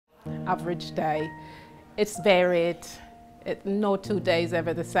average day. It's varied. No 2 days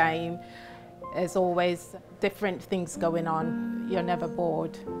ever the same. There's always different things going on. You're never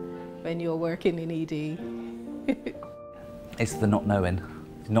bored when you're working in ED. It's the not knowing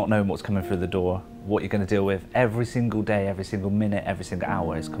what's coming through the door, what you're going to deal with. Every single day, every single minute, every single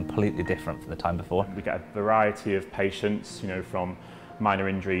hour is completely different from the time before. We get a variety of patients, from minor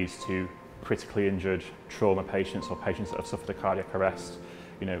injuries to critically injured trauma patients or patients that have suffered a cardiac arrest,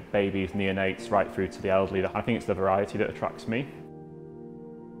 babies, neonates, right through to the elderly. I think it's the variety that attracts me.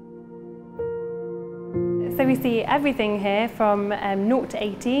 So we see everything here from 0 to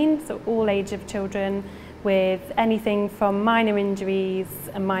 18, so all age of children, with anything from minor injuries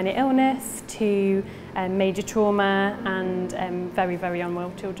and minor illness to major trauma and very, very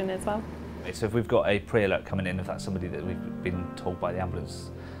unwell children as well. So if we've got a pre-alert coming in, if that's somebody that we've been told by the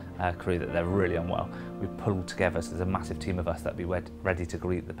ambulance crew that they're really unwell, we pull together, so there's a massive team of us that be ready to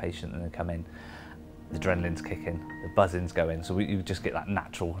greet the patient and then come in. The adrenaline's kicking, the buzzing's going, so you just get that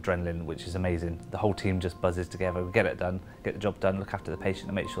natural adrenaline, which is amazing. The whole team just buzzes together, we get it done, get the job done, look after the patient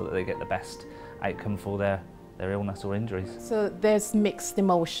and make sure that they get the best outcome for their illness or injuries. So there's mixed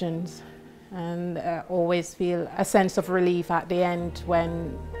emotions, and always feel a sense of relief at the end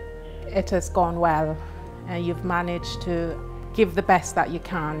when it has gone well and you've managed to give the best that you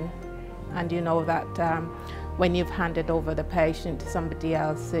can, and you know that when you've handed over the patient to somebody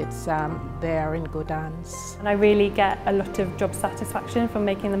else, it's they are in good hands. And I really get a lot of job satisfaction from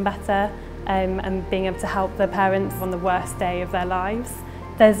making them better and being able to help the parents on the worst day of their lives.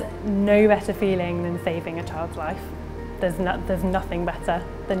 There's no better feeling than saving a child's life. There's nothing better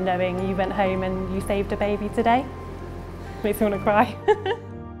than knowing you went home and you saved a baby today. Makes me want to cry.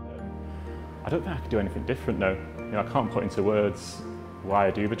 I don't think I could do anything different, no. I can't put into words why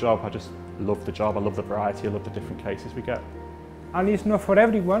I do the job. I just love the job, I love the variety, I love the different cases we get. And it's not for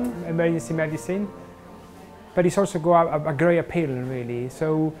everyone, emergency medicine, but it's also got a great appeal, really.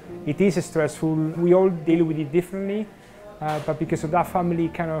 So it is stressful, we all deal with it differently, but because of that family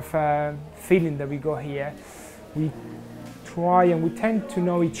kind of feeling that we got here, we try and we tend to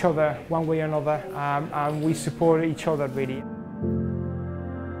know each other one way or another, and we support each other, really.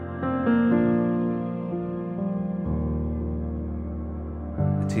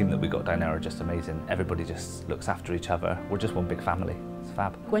 The team that we got down there are just amazing. Everybody just looks after each other. We're just one big family. It's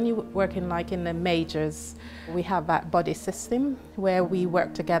fab. When you work in the majors, we have that buddy system where we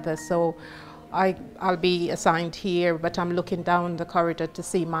work together. So I'll be assigned here, but I'm looking down the corridor to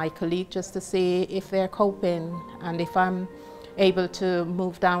see my colleague just to see if they're coping, and if I'm able to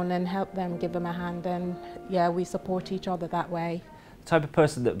move down and help them, give them a hand, and yeah, we support each other that way. The type of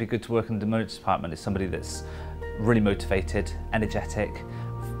person that would be good to work in the emergency department is somebody that's really motivated, energetic,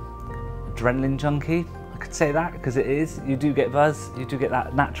 adrenaline junkie. I could say that because it is. You do get buzz, you do get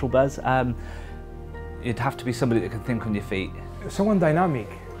that natural buzz. You'd have to be somebody that can think on your feet. Someone dynamic,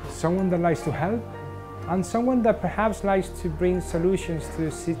 someone that likes to help, and someone that perhaps likes to bring solutions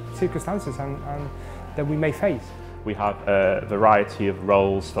to circumstances and that we may face. We have a variety of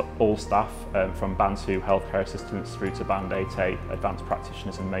roles for all staff, from Band 2 healthcare assistants through to Band 8A advanced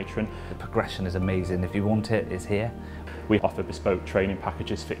practitioners and matron. The progression is amazing. If you want it, it's here. We offer bespoke training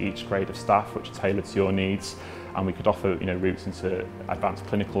packages for each grade of staff, which are tailored to your needs, and we could offer routes into advanced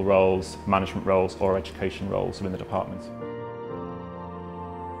clinical roles, management roles or education roles within the department.